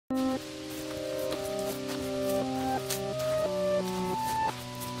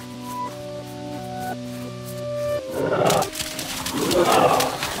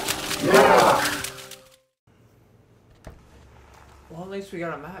least we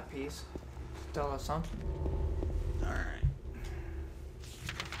got a map piece. Tell us something. Alright.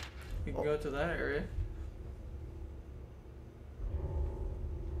 We can go to that area.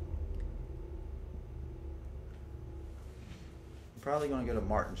 I'm probably gonna go to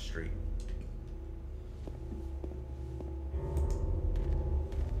Martin Street.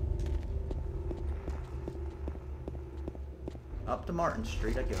 Up to Martin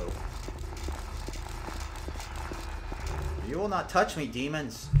Street I go. You will not touch me,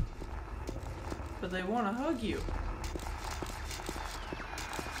 demons. But they want to hug you.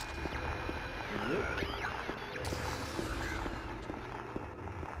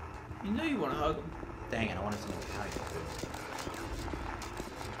 You know you want to hug them. Dang it, I wanted some Italian food.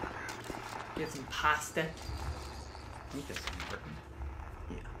 Get some pasta. I think that's Martin.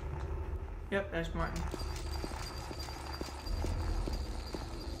 Yeah. Yep, that's Martin.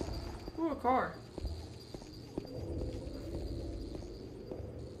 Ooh, a car.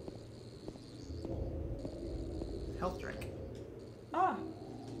 Health drink. Ah.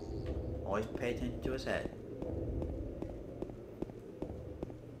 Always pay attention to his head.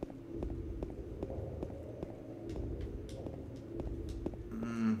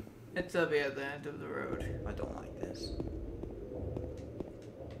 It's up at the end of the road. I don't like this.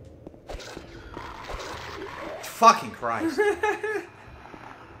 Fucking Christ.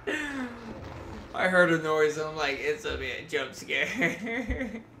 I heard a noise and I'm like, it's a bit jump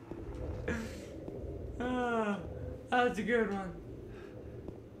scare. Oh, that's a good one.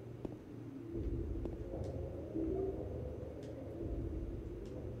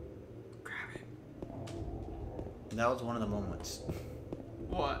 Grab it. That was one of the moments.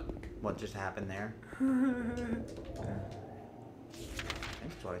 What? What just happened there? I think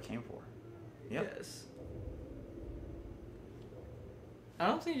that's what I came for. Yep. Yes. I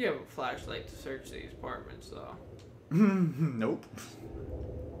don't think you have a flashlight to search these apartments, though. Nope.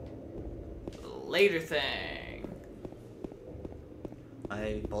 Later thing.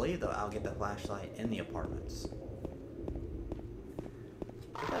 I believe though I'll get the flashlight in the apartments. Is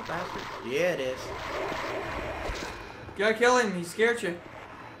that bastard? Yeah, it is. Gotta kill him. He scared you.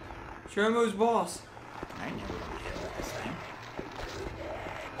 Show him who's boss. I never really hit with this thing.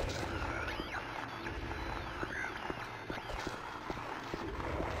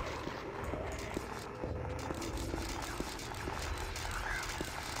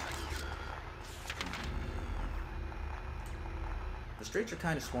 The streets are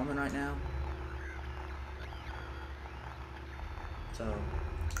kind of swarming right now. So,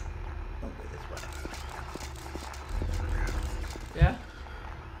 don't go this way. Yeah?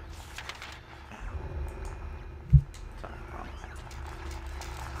 Sorry, wrong way.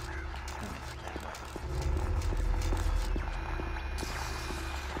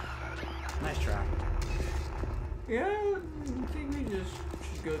 Nice try. Yeah, I think we just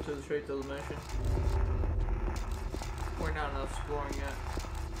should go to the straight to the mission. We're not enough exploring yet.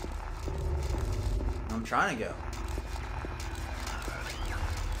 I'm trying to go.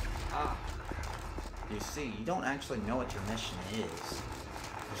 Ah. You see, you don't actually know what your mission is.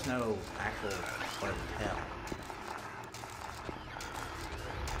 There's no actual way to tell.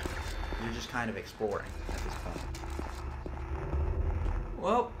 You're just kind of exploring at this point.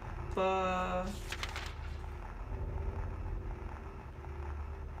 Well,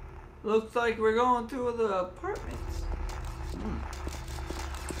 looks like we're going to the apartments.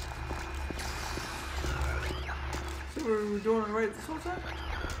 So we're doing it right this whole time?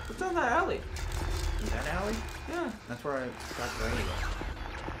 What's down that alley? Is that alley? Yeah. That's where I got the radio.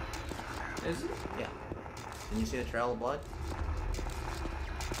 Is it? Yeah. Didn't you see the trail of blood?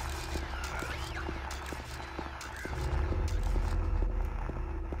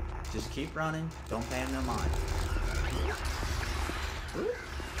 Just keep running. Don't pay him no mind.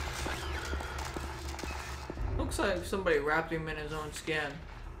 Looks like somebody wrapped him in his own skin.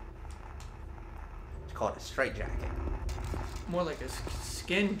 It's called a straitjacket. More like a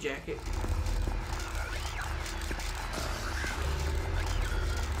skin jacket.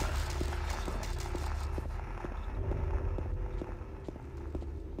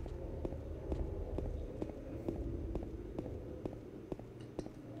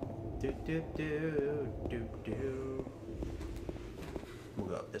 Do do do do do. We'll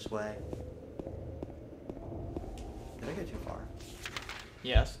go up this way. Did I go too far?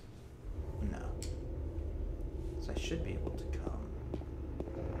 Yes. No. So I should be able to come.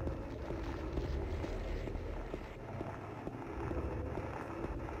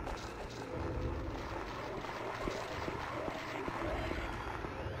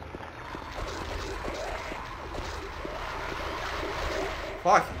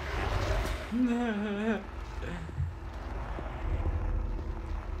 Fucking hell.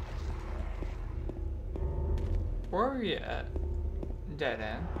 Where are you at? Dead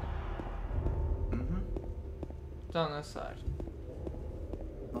end. Mm-hmm. It's on this side.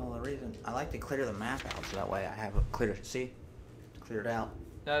 Well, the reason I like to clear the map out so that way I have it clear. See, cleared out.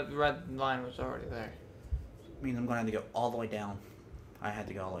 That red line was already there. Means I'm gonna have to go all the way down. I had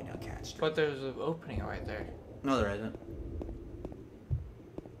to go all the way down Cat Street. But there's an opening right there. No, there isn't.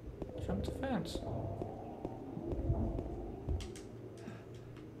 Jump the fence.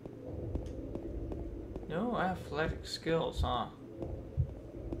 No athletic skills, huh?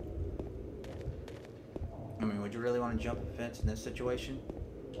 I mean, would you really want to jump a fence in this situation?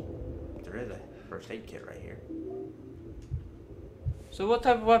 There is a first aid kit right here. So what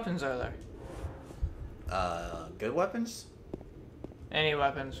type of weapons are there? Good weapons? Any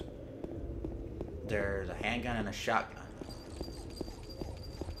weapons? There's a handgun and a shotgun.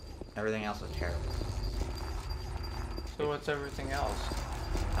 Everything else is terrible. So what's everything else?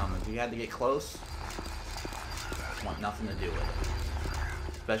 If you had to get close, I want nothing to do with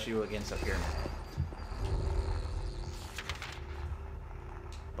it. Especially against a pyramid head.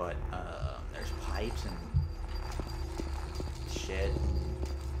 But, there's pipes and shit.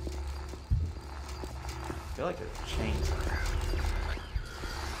 I feel like there's chains.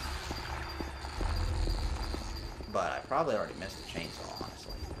 But I probably already missed the chainsaw,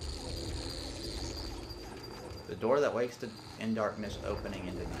 honestly. The door that wakes in darkness, opening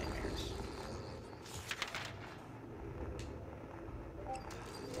into nightmares.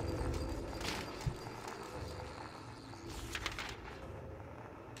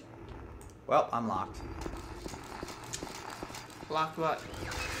 Well, I'm locked. Locked what?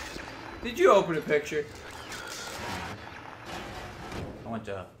 Did you open a picture?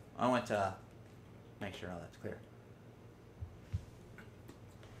 I went to make sure all that's clear.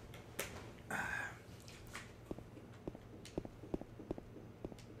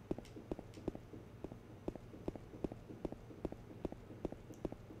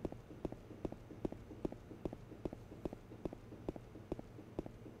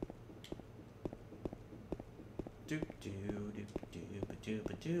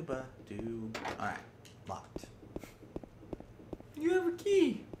 Alright, locked. You have a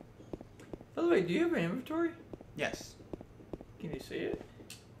key. By the way, do you have an inventory? Yes. Can you see it?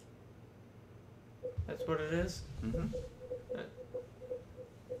 That's what it is? Mm-hmm.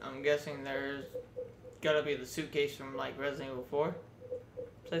 I'm guessing there's gotta be the suitcase from like Resident Evil 4.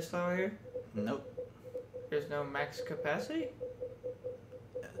 Placed over here? Nope. There's no max capacity?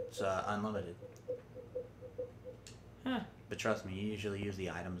 It's unlimited. Huh. But trust me, you usually use the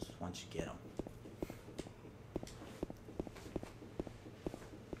items once you get them.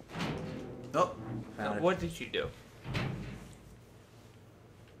 Oh, found it. What did you do?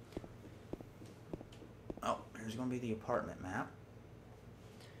 Oh, here's gonna be the apartment map.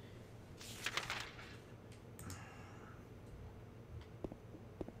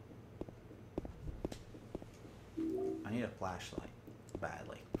 I need a flashlight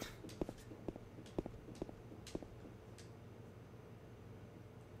badly.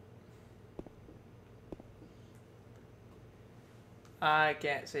 I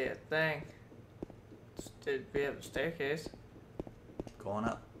can't see a thing. Did we have a staircase? Going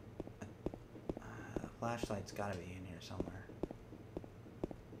up. The flashlight's gotta be in here somewhere.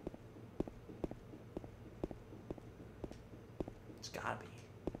 It's gotta be.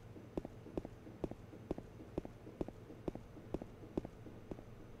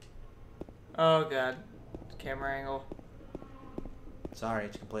 Oh god. Camera angle. Sorry,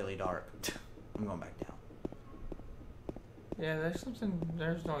 it's completely dark. I'm going back down. Yeah,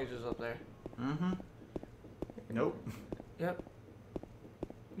 there's noises up there. Mm-hmm. Nope. Yep.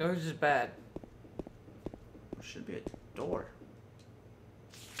 Noise is bad. There should be a door.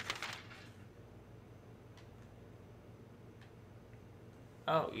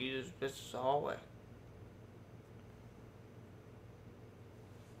 Oh, this is a hallway.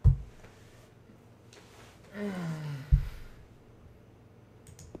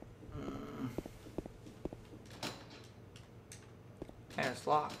 And it's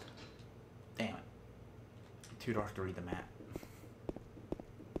locked. Damn it. Too dark to read the map.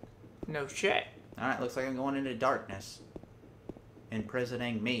 No shit. Alright, looks like I'm going into darkness.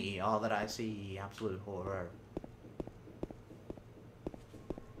 Imprisoning me, all that I see, absolute horror.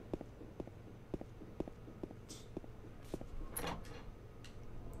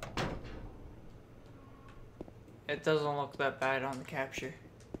 It doesn't look that bad on the capture.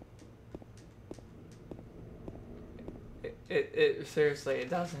 It seriously, it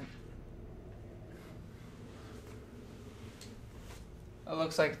doesn't. It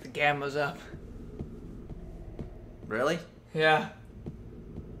looks like the gamma's up. Really? Yeah.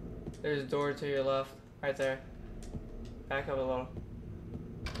 There's a door to your left, right there. Back up a little.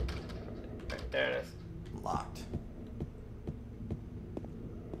 Right, there it is. Locked.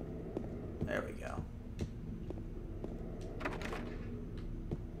 There we go.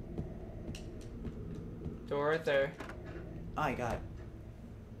 Door right there. Oh, I got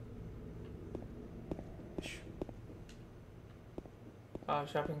it. Oh,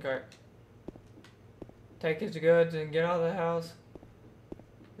 shopping cart. Take his goods and get out of the house.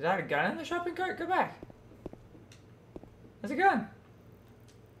 Is that a gun in the shopping cart? Go back. There's a gun.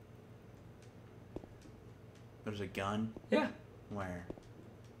 There's a gun? Yeah. Where?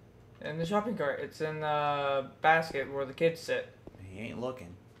 In the shopping cart. It's in the basket where the kids sit. He ain't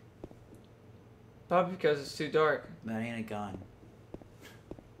looking. Probably because it's too dark. That ain't a gun.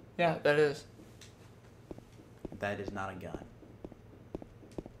 Yeah, that is. That is not a gun.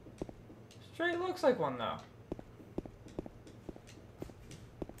 Straight looks like one though.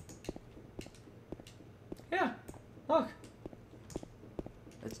 Yeah, look.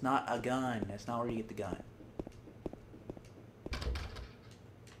 It's not a gun. That's not where you get the gun.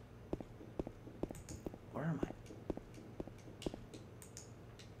 Where am I?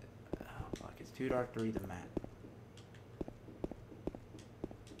 Oh, fuck. It's too dark to read the map.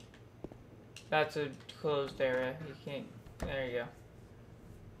 That's a closed area. You can't. There you go.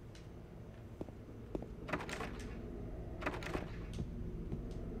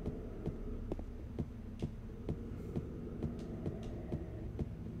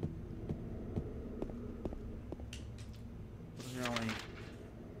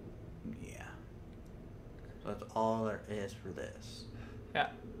 Yeah. So that's all there is for this. Yeah.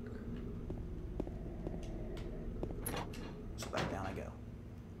 So back down I go.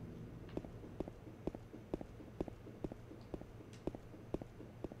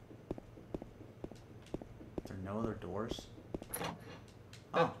 Is there no other doors?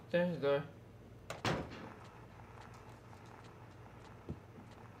 Oh. There's the door.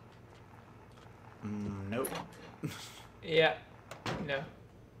 Nope. Yeah. No.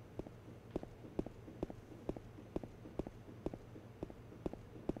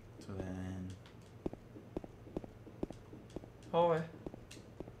 So then... Hallway.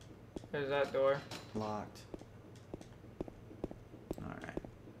 There's that door. Locked. Alright.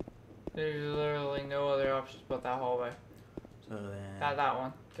 There's literally no other options but that hallway. So then... That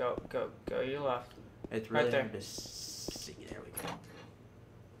one. Go, go, go. You left. It's right really there. hard to see. There we go.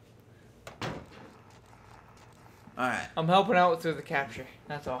 Alright. I'm helping out through the capture.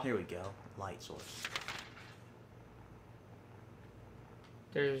 That's all. Here we go. Light source.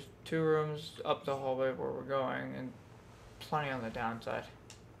 There's 2 rooms up the hallway where we're going, and plenty on the downside.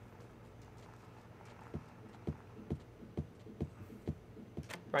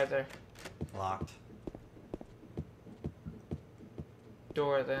 Right there. Locked.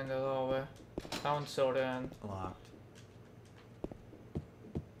 Door at the end of the hallway. That one's sealed in. Locked.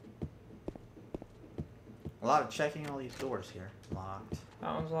 A lot of checking all these doors here. Locked.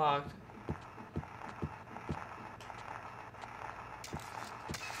 That one's locked.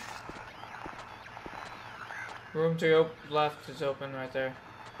 Room to go left is open right there.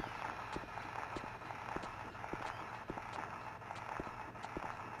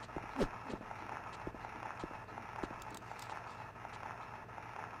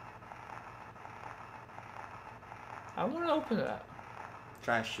 I want to open that.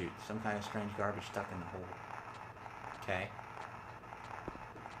 Trash chute. Some kind of strange garbage stuck in the hole. Okay.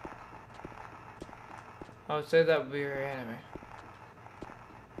 I would say that would be your enemy.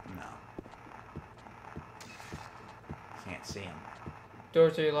 No. Can't see him.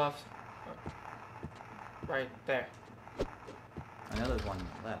 Door to your left. Right there. I know there's one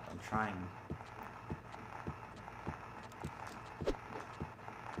left. I'm trying.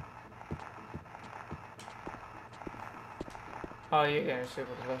 Oh, you're getting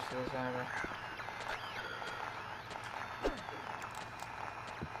super close to this enemy.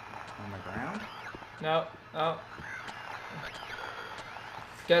 On the ground? No, no.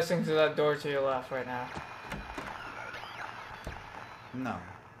 Guessing to that door to your left right now. No.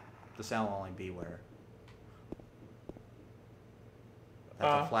 The sound will only be where.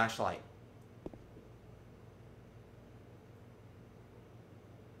 That's a flashlight.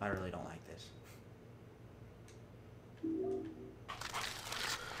 I really don't like this.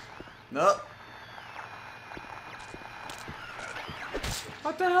 Nope.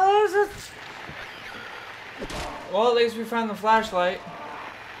 What the hell is it? Well, at least we found the flashlight.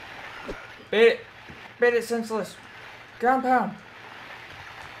 Beat it. Beat it senseless. Ground pound.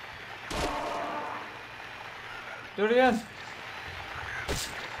 Do it again.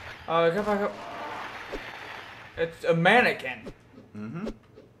 Come back up. It's a mannequin. Mm-hmm.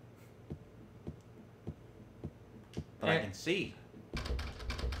 But I can see.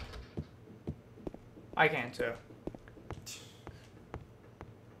 I can too.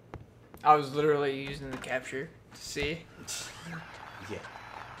 I was literally using the capture to see. Yeah.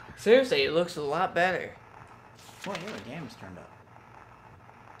 Seriously, it looks a lot better. Well, yeah, the game is turned up.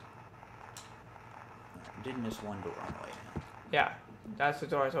 I did miss one door on the way down. Yeah, that's the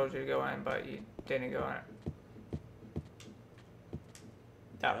door I told you to go in, but you didn't go in it.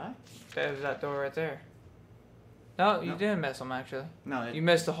 Did I? There's that door right there. No, you didn't miss them, actually. No, you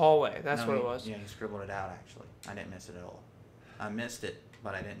missed the hallway. That's what it was. Yeah, you scribbled it out, actually. I didn't miss it at all. I missed it,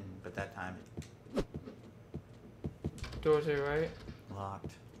 but I didn't. But that time it... Door to your right.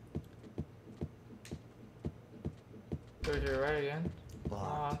 Locked. Door to your right again.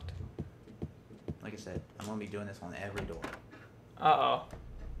 Locked. Like I said, I'm going to be doing this on every door. Uh-oh.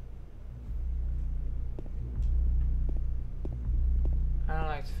 I don't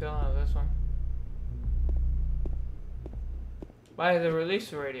like the feeling of this one. Why the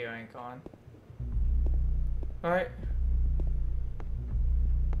release radio ain't gone? Alright.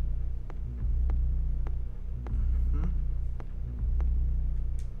 Mm-hmm.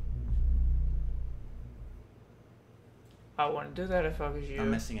 I wouldn't do that if I was you. I'm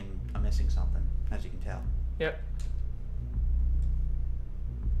missing something, as you can tell. Yep.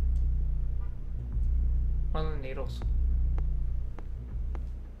 One of the needles.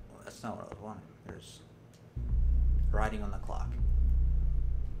 Well, that's not what I was wanting. There's writing on the clock.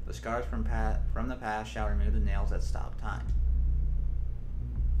 The scars from the past shall remove the nails that stop time.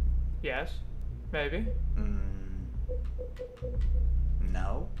 Yes. Maybe.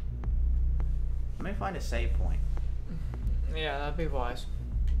 No. Let me find a save point. Yeah, that'd be wise.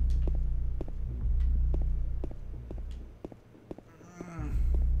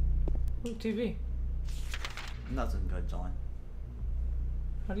 Ooh, TV. Nothing good's on.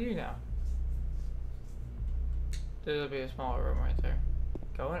 How do you know? There'll be a smaller room right there.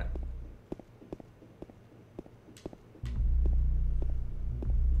 Go in it.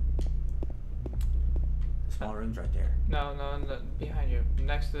 The small room's right there. No, behind you.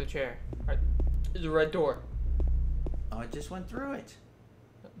 Next to the chair. Right. There's a red door. Oh, I just went through it.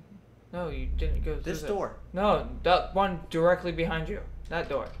 No, you didn't go through This door. No, that one directly behind you. That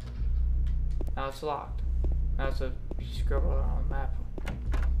door. Now it's locked. Now it's a scribble on the map.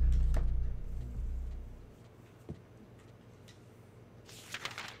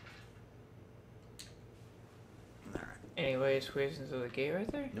 Alright. Anyway, it squeezes into the gate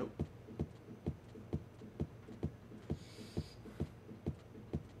right there? Nope.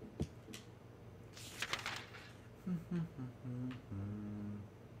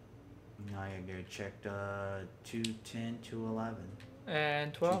 Now I gotta go check 210, 211.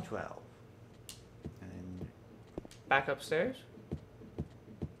 And 12? 212. And Back upstairs?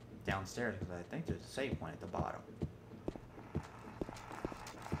 downstairs, because I think there's a save point at the bottom.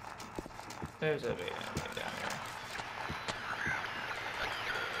 There's a big enemy down here.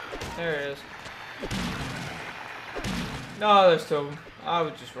 There it is. No, there's two of them. I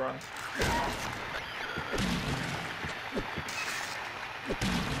would just run.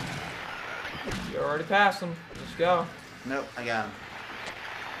 You already passed them. Let's go. Nope, I got him.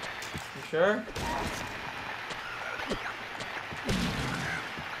 You sure?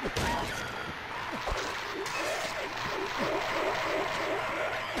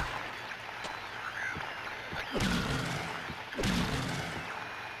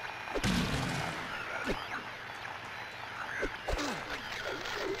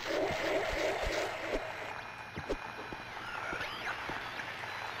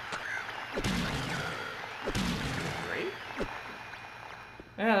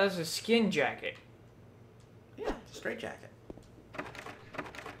 Yeah, that's a skin jacket. Yeah, it's a straight jacket.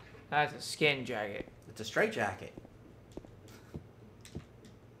 That's a skin jacket. It's a straight jacket.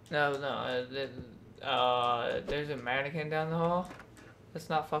 No, there's a mannequin down the hall. Let's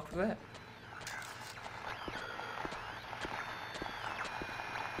not fuck with that.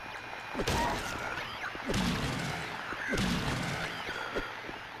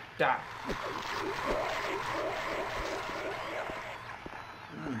 Die.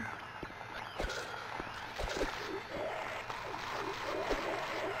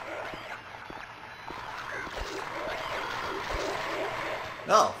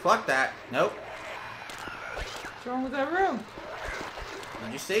 Oh, fuck that. Nope. What's wrong with that room?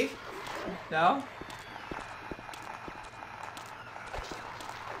 Did you see? No?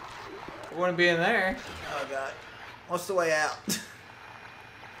 I wouldn't be in there. Oh god. What's the way out?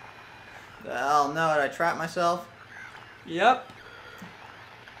 Oh no, did I trap myself? Yep.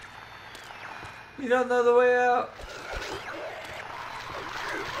 You don't know the way out.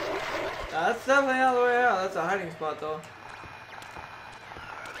 That's definitely not the way out. That's a hiding spot, though.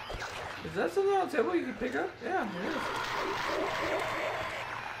 Is that something on the table you can pick up? Yeah, it is.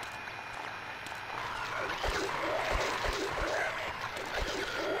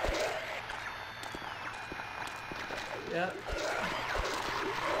 Yeah.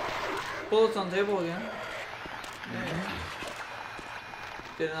 Bullets on the table again. Yeah.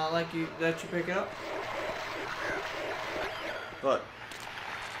 Did not like you let you pick it up? Look.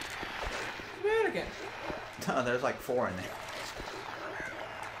 Mannequin. No, there's like 4 in there.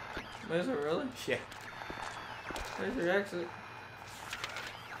 Is it really? Yeah. There's your exit.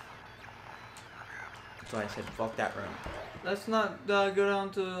 That's why I said fuck that room. Let's not go down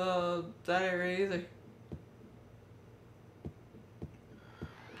to that area either.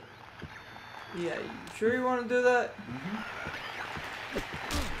 Yeah, you sure you want to do that?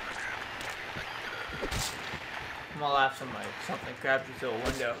 I'm gonna laugh something grabbed you through a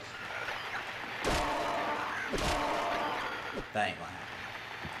window. That ain't gonna happen.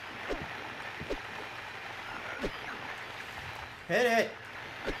 Hit it!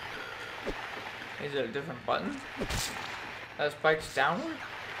 Is it a different button? That spikes downward?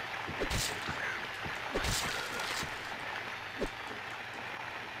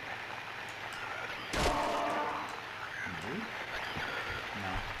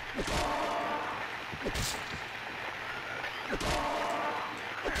 No.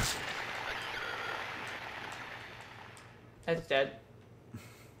 That's dead.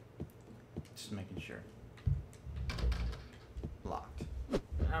 Just making sure. Locked.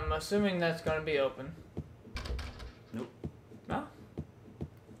 I'm assuming that's gonna be open. Nope. No?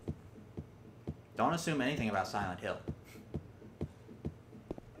 Don't assume anything about Silent Hill.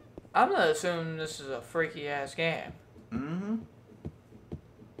 I'm not assuming this is a freaky ass game. Mm-hmm.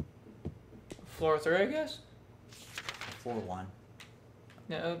 Floor 3, I guess? 4-1.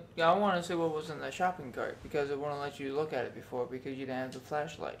 No, I want to see what was in the shopping cart because it wouldn't let you look at it before because you didn't have the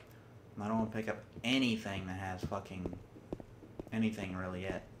flashlight. I don't want to pick up anything that has fucking anything really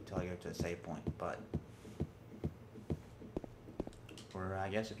yet until I go to the save point, but or I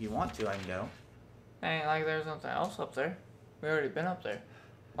guess if you want to, I can go. Ain't like there's nothing else up there. We already been up there.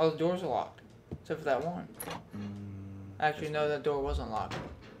 All the doors are locked, except for that one. Actually, no, that door wasn't locked.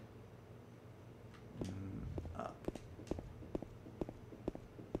 Up.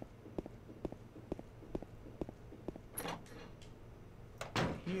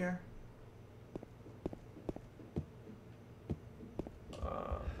 Here.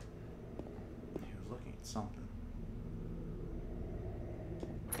 He was looking at something.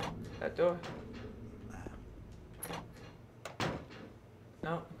 That door?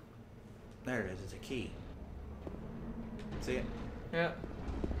 No. There it is. It's a key. See it? Yeah.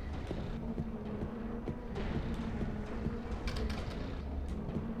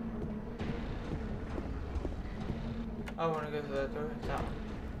 I want to go to that door. It's that one.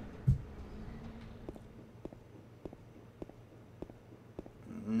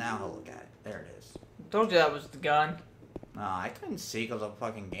 Now he'll look at it. There it is. Told you that was the gun. No, I couldn't see because of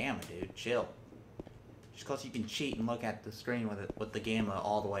fucking gamma, dude. Chill. Just because you can cheat and look at the screen with the gamma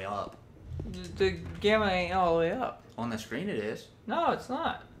all the way up. The gamma ain't all the way up. On the screen it is. No, it's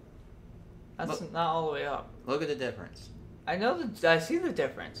not. That's Look. not all the way up. Look at the difference. I know that. I see the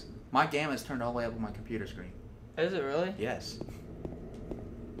difference. My gamma is turned all the way up on my computer screen. Is it really? Yes.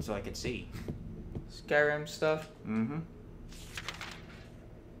 So I could see. Skyrim stuff. Mm-hmm.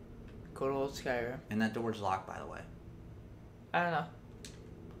 Good old Skyrim. And that door's locked, by the way. I don't know.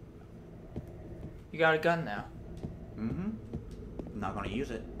 You got a gun now. Mm-hmm. I'm not gonna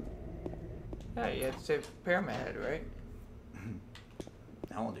use it. Yeah, you have to save Pyramid Head, right?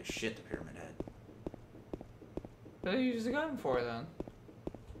 I won't do shit to Pyramid Head. What do you use the gun for then?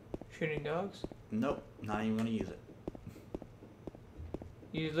 Shooting dogs? Nope, not even gonna use it.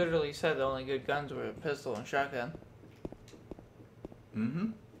 You literally said the only good guns were a pistol and shotgun.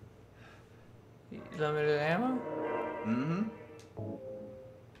 Mm-hmm. Limited ammo? Mm-hmm.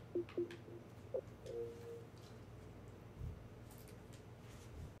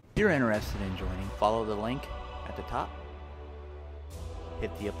 If you're interested in joining, follow the link at the top,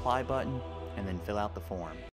 hit the apply button, and then fill out the form.